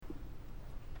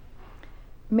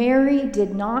Mary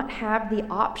did not have the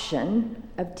option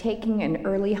of taking an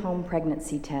early home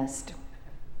pregnancy test.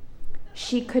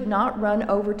 She could not run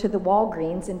over to the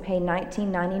Walgreens and pay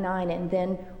 $19.99 and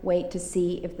then wait to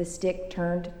see if the stick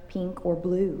turned pink or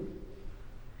blue.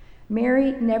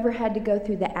 Mary never had to go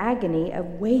through the agony of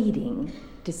waiting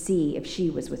to see if she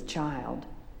was with child.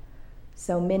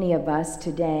 So many of us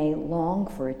today long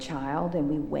for a child, and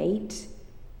we wait,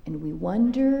 and we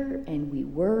wonder, and we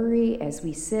worry as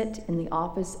we sit in the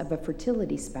office of a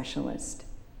fertility specialist.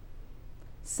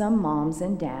 Some moms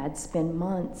and dads spend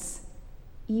months,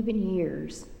 even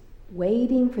years,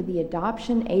 waiting for the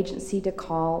adoption agency to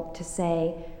call to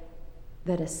say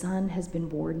that a son has been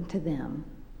born to them,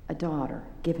 a daughter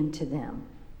given to them.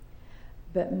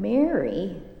 But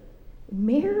Mary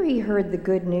heard the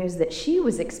good news that she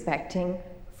was expecting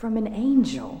from an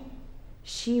angel.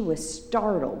 She was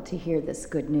startled to hear this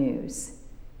good news.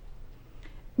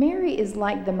 Mary is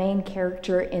like the main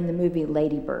character in the movie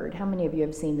Lady Bird. How many of you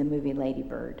have seen the movie Lady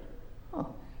Bird? Oh,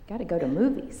 got to go to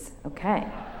movies. Okay.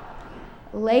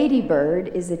 Lady Bird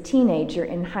is a teenager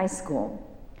in high school.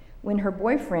 When her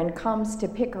boyfriend comes to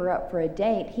pick her up for a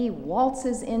date, he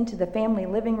waltzes into the family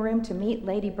living room to meet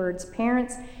Lady Bird's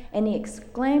parents, and he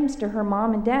exclaims to her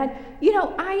mom and dad,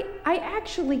 I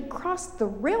actually crossed the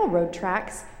railroad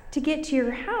tracks to get to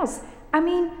your house. I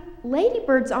mean, Lady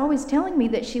Bird's always telling me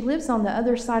that she lives on the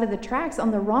other side of the tracks,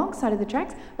 on the wrong side of the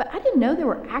tracks, but I didn't know there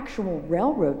were actual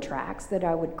railroad tracks that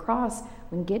I would cross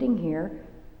when getting here.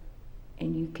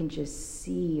 And you can just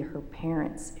see her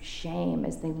parents' shame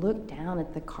as they look down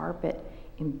at the carpet,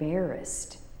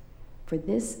 embarrassed. For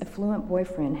this affluent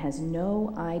boyfriend has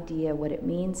no idea what it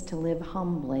means to live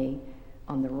humbly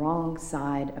on the wrong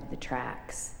side of the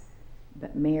tracks.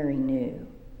 But Mary knew.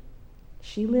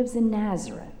 She lives in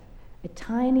Nazareth, a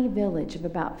tiny village of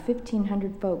about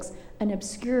 1,500 folks, an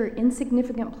obscure,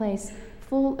 insignificant place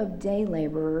full of day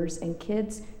laborers and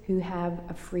kids who have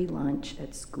a free lunch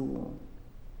at school.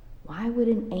 Why would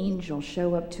an angel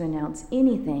show up to announce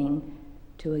anything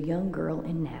to a young girl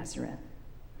in Nazareth?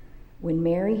 When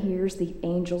Mary hears the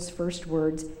angel's first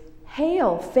words,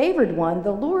 "Hail, favored one,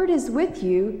 the Lord is with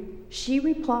you," she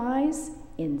replies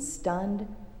in stunned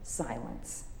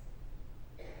silence.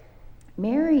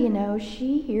 Mary,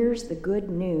 she hears the good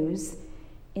news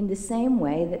in the same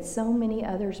way that so many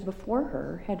others before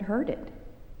her had heard it.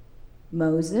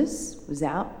 Moses was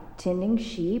out tending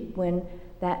sheep when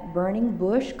that burning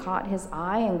bush caught his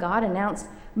eye, and God announced,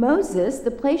 "Moses,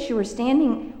 the place you are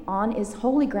standing on is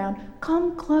holy ground.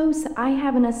 Come close. I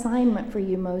have an assignment for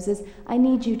you, Moses. I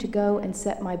need you to go and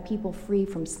set my people free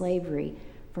from slavery,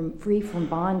 free from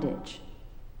bondage."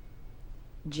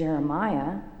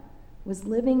 Jeremiah was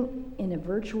living in a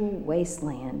virtual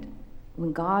wasteland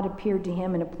when God appeared to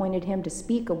him and appointed him to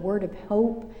speak a word of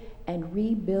hope and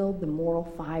rebuild the moral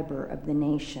fiber of the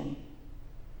nation.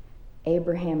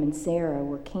 Abraham and Sarah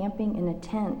were camping in a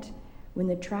tent when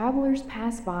the travelers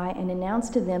passed by and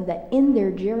announced to them that in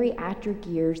their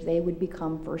geriatric years they would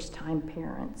become first-time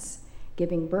parents,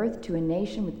 giving birth to a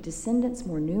nation with descendants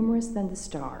more numerous than the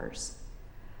stars.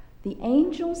 The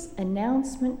angel's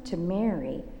announcement to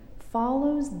Mary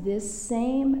follows this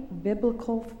same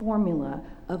biblical formula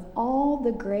of all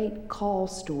the great call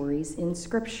stories in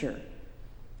Scripture.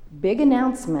 Big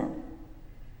announcement,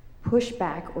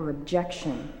 pushback or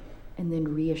objection, and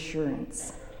then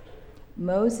reassurance.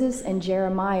 Moses and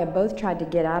Jeremiah both tried to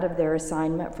get out of their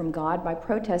assignment from God by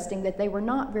protesting that they were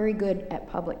not very good at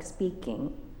public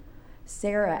speaking.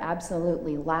 Sarah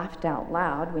absolutely laughed out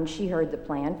loud when she heard the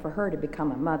plan for her to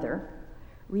become a mother.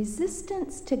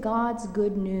 Resistance to God's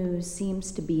good news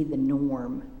seems to be the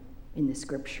norm in the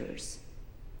Scriptures.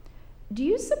 Do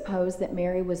you suppose that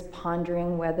Mary was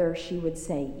pondering whether she would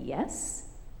say yes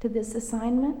to this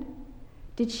assignment?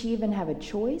 Did she even have a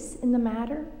choice in the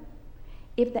matter?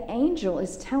 If the angel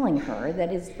is telling her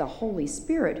that it's the Holy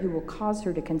Spirit who will cause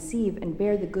her to conceive and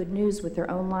bear the good news with her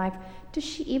own life, does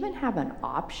she even have an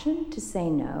option to say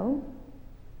no?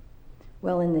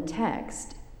 Well, in the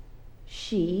text,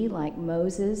 she, like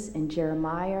Moses and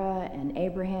Jeremiah and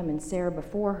Abraham and Sarah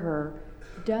before her,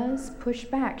 does push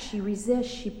back. She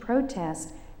resists, she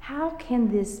protests. How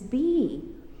can this be?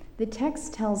 The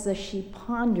text tells us she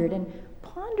pondered, and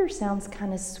ponder sounds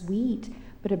kind of sweet,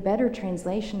 but a better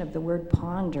translation of the word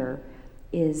ponder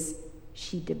is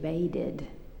she debated,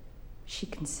 she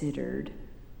considered,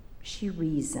 she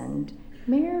reasoned.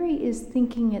 Mary is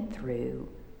thinking it through.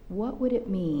 What would it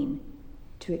mean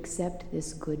to accept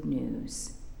this good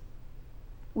news?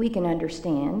 We can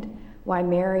understand why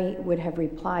Mary would have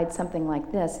replied something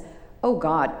like this, "Oh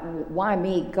God, why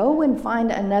me? Go and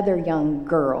find another young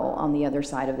girl on the other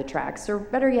side of the tracks, or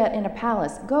better yet, in a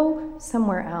palace. Go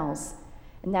somewhere else."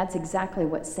 And that's exactly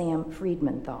what Sam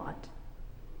Friedman thought.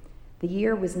 The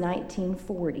year was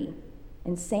 1940,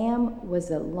 and Sam was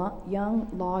a young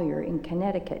lawyer in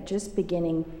Connecticut just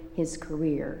beginning his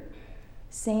career.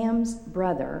 Sam's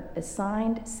brother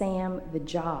assigned Sam the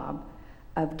job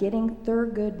of getting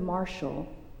Thurgood Marshall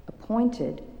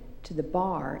appointed to the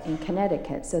bar in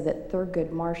Connecticut so that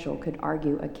Thurgood Marshall could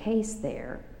argue a case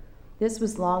there. This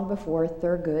was long before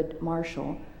Thurgood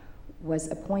Marshall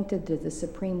was appointed to the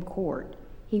Supreme Court.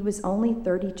 He was only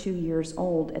 32 years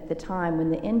old at the time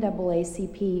when the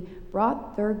NAACP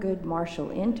brought Thurgood Marshall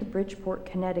into Bridgeport,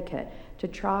 Connecticut to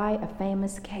try a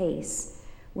famous case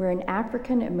where an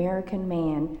African-American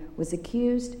man was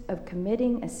accused of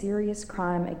committing a serious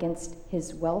crime against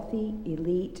his wealthy,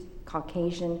 elite,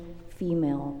 Caucasian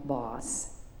female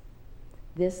boss.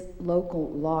 This local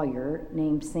lawyer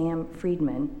named Sam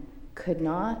Friedman could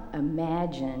not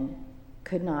imagine,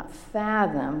 could not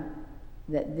fathom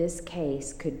that this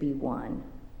case could be won.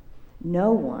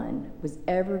 No one was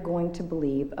ever going to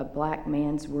believe a black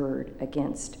man's word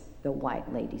against the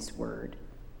white lady's word.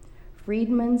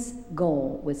 Friedman's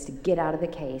goal was to get out of the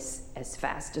case as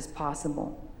fast as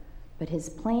possible, but his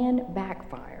plan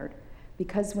backfired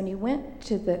because when he went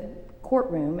to the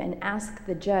courtroom and asked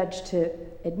the judge to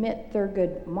admit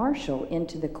Thurgood Marshall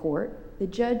into the court, the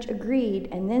judge agreed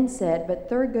and then said, "But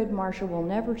Thurgood Marshall will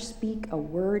never speak a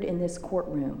word in this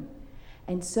courtroom."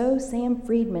 And so Sam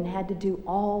Friedman had to do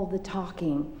all the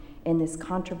talking in this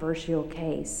controversial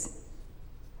case.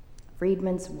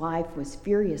 Friedman's wife was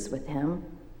furious with him.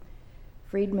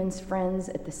 Friedman's friends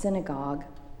at the synagogue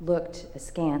looked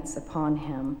askance upon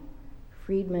him.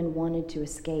 Friedman wanted to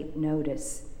escape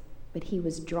notice, but he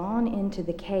was drawn into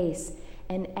the case,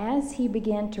 and as he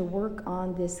began to work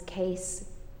on this case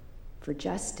for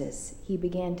justice, he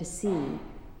began to see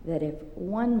that if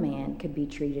one man could be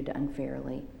treated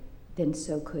unfairly, then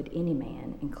so could any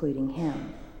man, including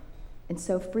him. And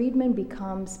so Friedman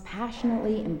becomes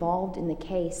passionately involved in the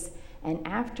case, and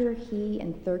after he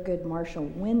and Thurgood Marshall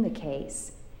win the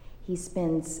case, he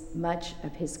spends much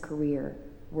of his career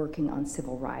working on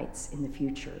civil rights in the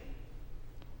future.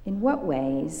 In what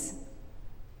ways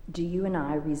do you and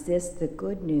I resist the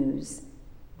good news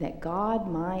that God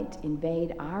might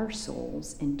invade our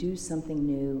souls and do something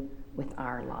new with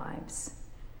our lives?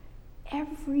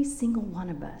 Every single one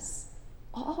of us,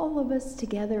 all of us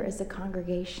together as a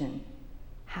congregation,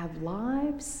 have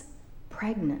lives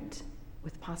pregnant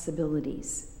with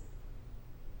possibilities.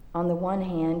 On the one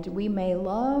hand, we may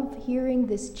love hearing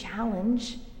this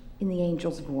challenge in the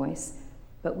angel's voice,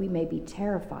 but we may be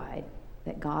terrified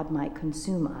that God might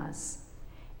consume us.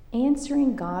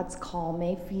 Answering God's call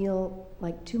may feel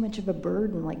like too much of a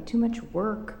burden, like too much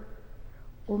work,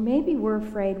 or maybe we're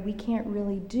afraid we can't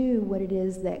really do what it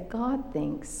is that God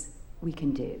thinks we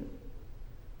can do.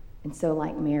 And so,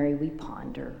 like Mary, we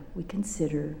ponder, we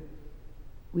consider,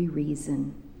 we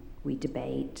reason, we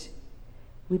debate.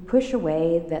 We push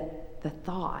away the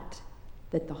thought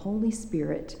that the Holy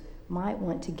Spirit might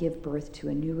want to give birth to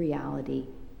a new reality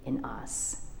in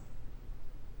us.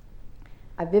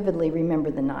 I vividly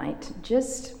remember the night,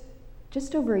 just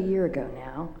over a year ago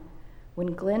now,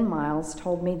 when Glenn Miles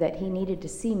told me that he needed to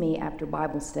see me after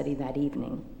Bible study that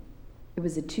evening. It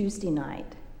was a Tuesday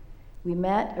night. We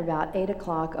met about 8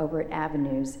 o'clock over at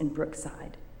Avenues in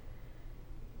Brookside.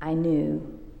 I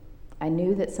knew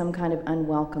that some kind of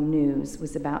unwelcome news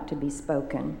was about to be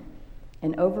spoken.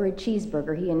 And over a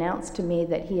cheeseburger, he announced to me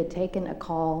that he had taken a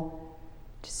call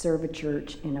to serve a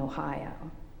church in Ohio.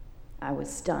 I was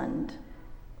stunned.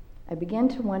 I began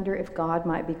to wonder if God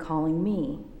might be calling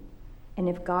me. And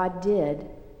if God did,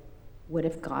 what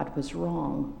if God was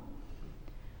wrong?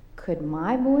 Could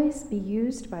my voice be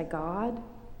used by God?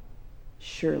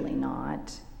 Surely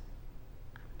not.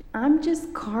 I'm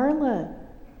just Carla.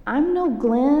 I'm no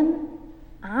Glenn.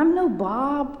 I'm no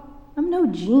Bob. I'm no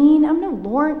Gene. I'm no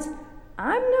Lawrence.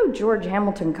 I'm no George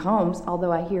Hamilton Combs,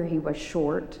 although I hear he was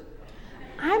short.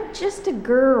 I'm just a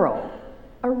girl,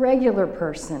 a regular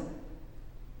person.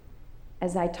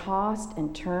 As I tossed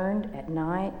and turned at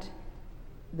night,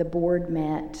 the board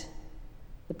met,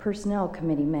 the personnel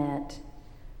committee met,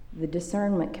 the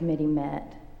discernment committee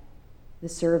met, the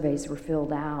surveys were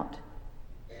filled out,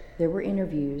 there were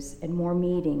interviews and more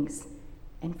meetings,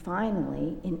 and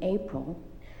finally, in April,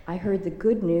 I heard the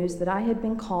good news that I had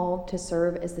been called to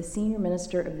serve as the senior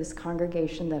minister of this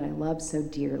congregation that I love so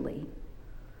dearly.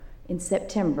 In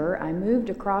September, I moved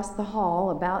across the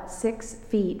hall about 6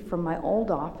 feet from my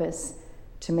old office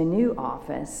to my new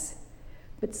office.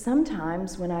 But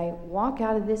sometimes when I walk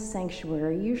out of this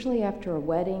sanctuary, usually after a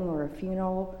wedding or a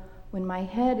funeral, when my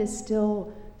head is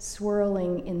still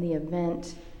swirling in the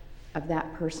event of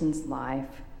that person's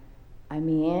life, I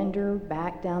meander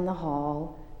back down the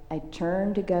hall, I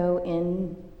turn to go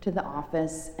into the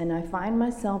office, and I find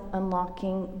myself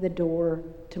unlocking the door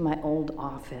to my old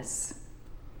office.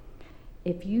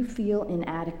 If you feel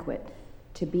inadequate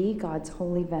to be God's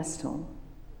holy vessel,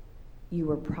 you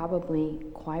were probably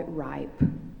quite ripe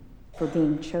for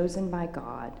being chosen by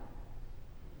God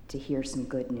to hear some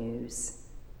good news.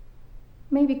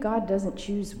 Maybe God doesn't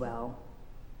choose well.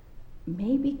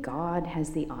 Maybe God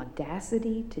has the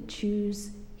audacity to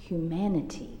choose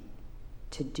humanity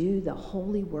to do the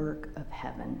holy work of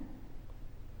heaven.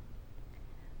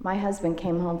 My husband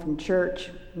came home from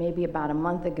church maybe about a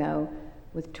month ago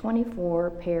with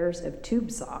 24 pairs of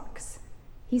tube socks.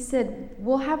 He said,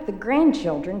 "We'll have the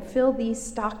grandchildren fill these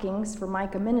stockings for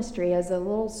Micah Ministry as a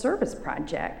little service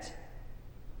project."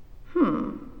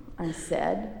 I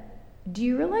said, "Do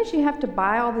you realize you have to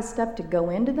buy all the stuff to go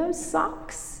into those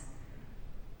socks?"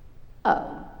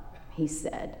 "Oh," he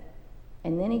said.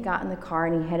 And then he got in the car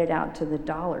and he headed out to the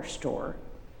dollar store.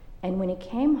 And when he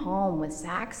came home with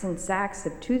sacks and sacks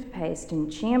of toothpaste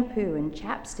and shampoo and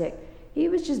chapstick, he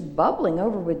was just bubbling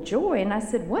over with joy. And I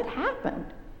said, "What happened?"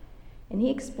 And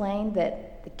he explained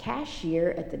that the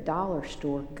cashier at the dollar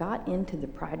store got into the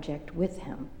project with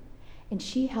him, and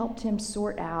she helped him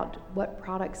sort out what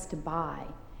products to buy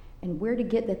and where to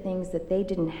get the things that they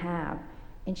didn't have.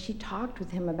 And she talked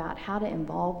with him about how to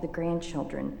involve the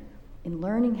grandchildren in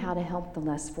learning how to help the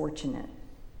less fortunate.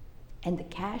 And the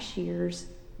cashier's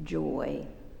joy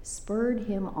spurred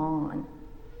him on.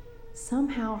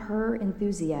 Somehow her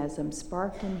enthusiasm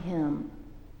sparked in him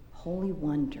holy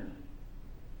wonder.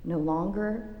 No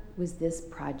longer was this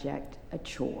project a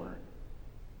chore,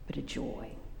 but a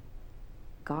joy.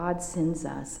 God sends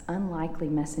us unlikely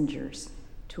messengers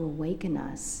to awaken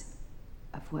us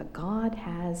of what God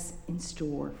has in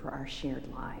store for our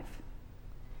shared life.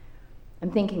 I'm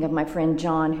thinking of my friend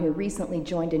John, who recently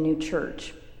joined a new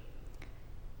church.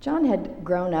 John had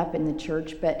grown up in the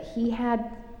church, but he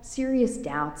had serious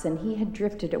doubts and he had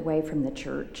drifted away from the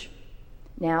church.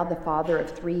 Now, the father of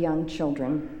 3 young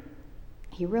children,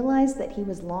 he realized that he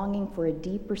was longing for a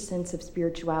deeper sense of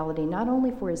spirituality, not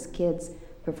only for his kids,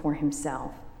 but for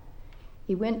himself.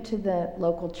 He went to the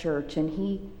local church and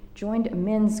he joined a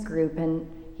men's group, and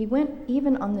he went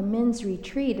even on the men's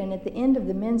retreat. And at the end of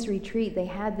the men's retreat, they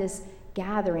had this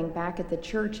gathering back at the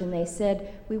church, and they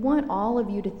said, "We want all of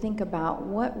you to think about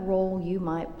what role you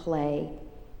might play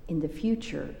in the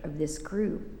future of this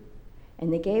group."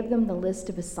 And they gave them the list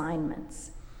of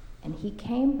assignments. And he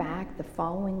came back the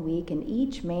following week, and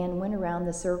each man went around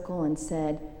the circle and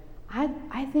said,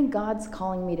 I think God's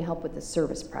calling me to help with the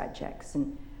service projects,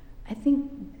 and I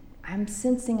think I'm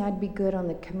sensing I'd be good on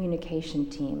the communication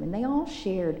team. And they all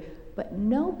shared, but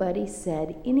nobody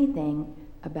said anything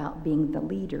about being the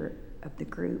leader of the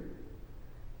group.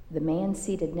 The man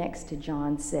seated next to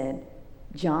John said,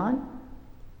 "John,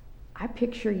 I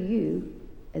picture you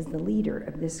as the leader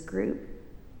of this group.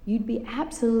 You'd be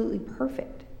absolutely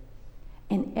perfect."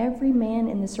 And every man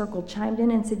in the circle chimed in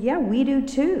and said, "Yeah, we do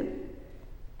too."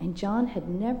 And John had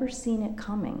never seen it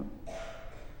coming.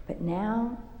 But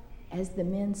now, as the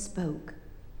men spoke,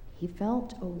 he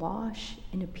felt awash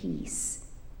in a peace,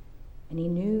 and he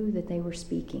knew that they were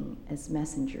speaking as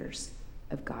messengers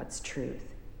of God's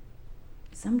truth.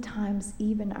 Sometimes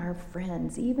even our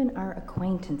friends, even our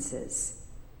acquaintances,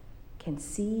 can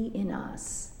see in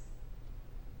us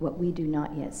what we do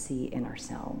not yet see in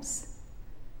ourselves.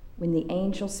 When the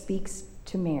angel speaks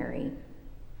to Mary,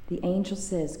 the angel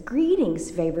says, "Greetings,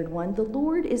 favored one, the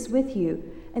Lord is with you."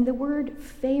 And the word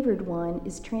favored one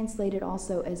is translated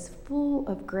also as full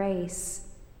of grace.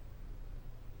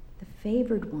 The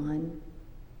favored one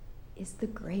is the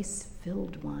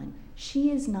grace-filled one.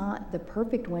 She is not the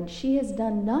perfect one. She has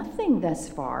done nothing thus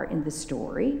far in the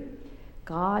story.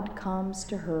 God comes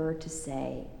to her to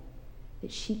say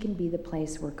that she can be the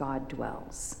place where God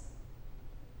dwells.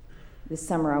 This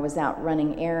summer I was out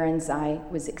running errands. I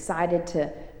was excited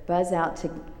to buzz out to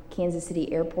Kansas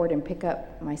City Airport and pick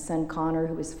up my son Connor,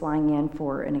 who was flying in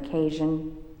for an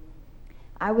occasion.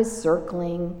 I was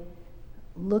circling,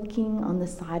 looking on the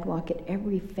sidewalk at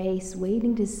every face,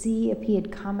 waiting to see if he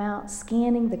had come out,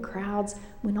 scanning the crowds,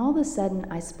 when all of a sudden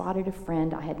I spotted a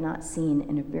friend I had not seen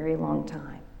in a very long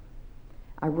time.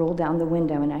 I rolled down the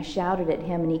window and I shouted at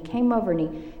him, and he came over and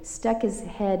he stuck his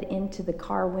head into the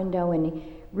car window and he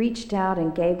reached out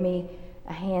and gave me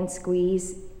a hand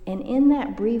squeeze. And in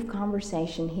that brief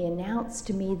conversation, he announced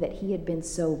to me that he had been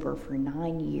sober for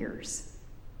 9 years.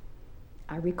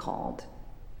 I recalled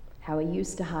how he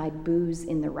used to hide booze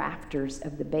in the rafters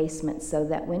of the basement so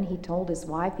that when he told his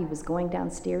wife he was going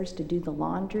downstairs to do the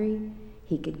laundry,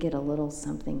 he could get a little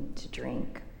something to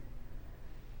drink.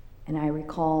 And I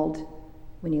recalled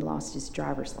when he lost his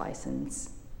driver's license,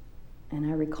 and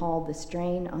I recalled the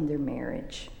strain on their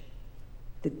marriage.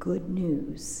 The good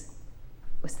news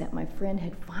was that my friend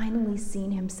had finally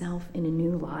seen himself in a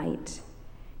new light.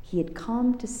 He had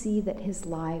come to see that his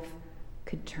life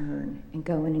could turn and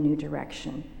go in a new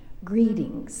direction.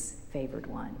 Greetings, favored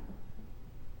one.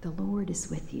 The Lord is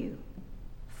with you,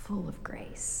 full of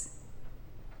grace.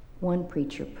 One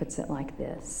preacher puts it like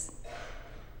this: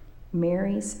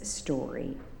 Mary's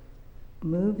story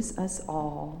moves us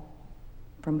all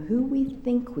from who we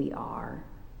think we are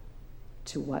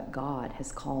to what God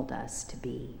has called us to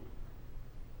be.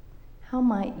 How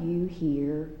might you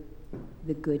hear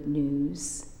the good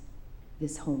news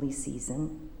this holy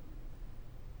season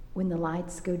when the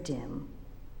lights go dim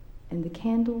and the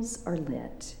candles are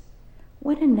lit?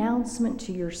 What announcement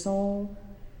to your soul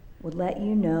would let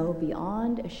you know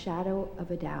beyond a shadow of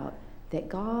a doubt that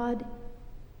God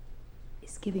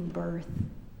is giving birth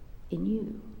in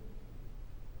you?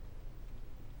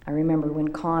 I remember when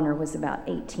Connor was about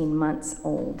 18 months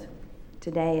old.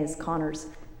 Today is Connor's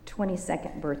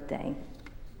 22nd birthday.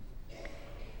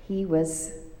 He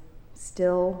was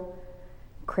still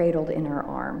cradled in our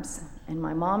arms, and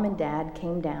my mom and dad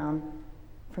came up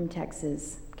from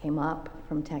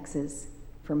Texas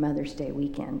for Mother's Day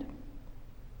weekend.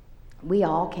 We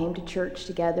all came to church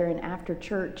together, and after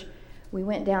church, we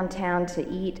went downtown to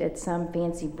eat at some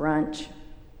fancy brunch.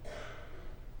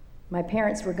 My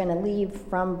parents were going to leave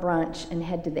from brunch and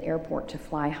head to the airport to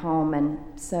fly home,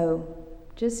 and so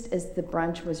just as the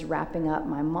brunch was wrapping up,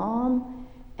 my mom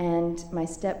and my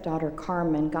stepdaughter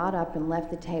Carmen got up and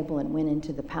left the table and went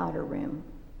into the powder room.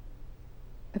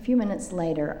 A few minutes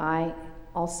later, I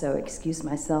also excused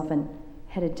myself and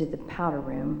headed to the powder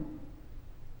room.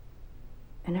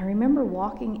 And I remember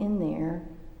walking in there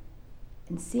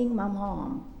and seeing my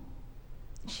mom.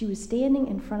 She was standing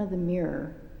in front of the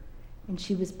mirror, and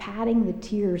she was patting the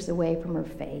tears away from her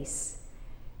face.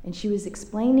 And she was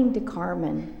explaining to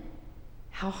Carmen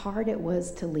how hard it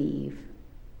was to leave,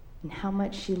 and how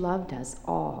much she loved us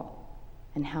all,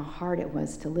 and how hard it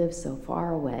was to live so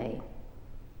far away.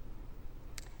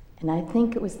 And I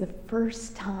think it was the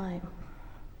first time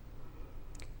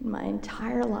in my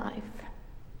entire life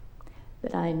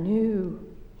that I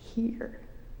knew here,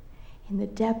 in the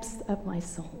depths of my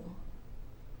soul,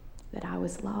 that I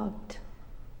was loved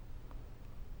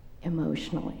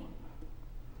emotionally.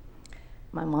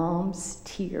 My mom's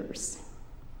tears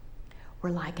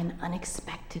were like an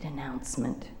unexpected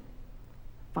announcement.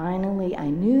 Finally, I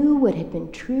knew what had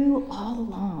been true all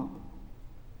along,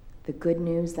 the good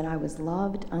news that I was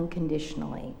loved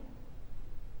unconditionally.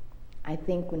 I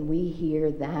think when we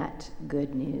hear that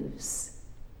good news,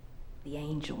 the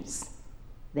angels,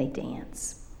 they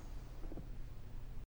dance.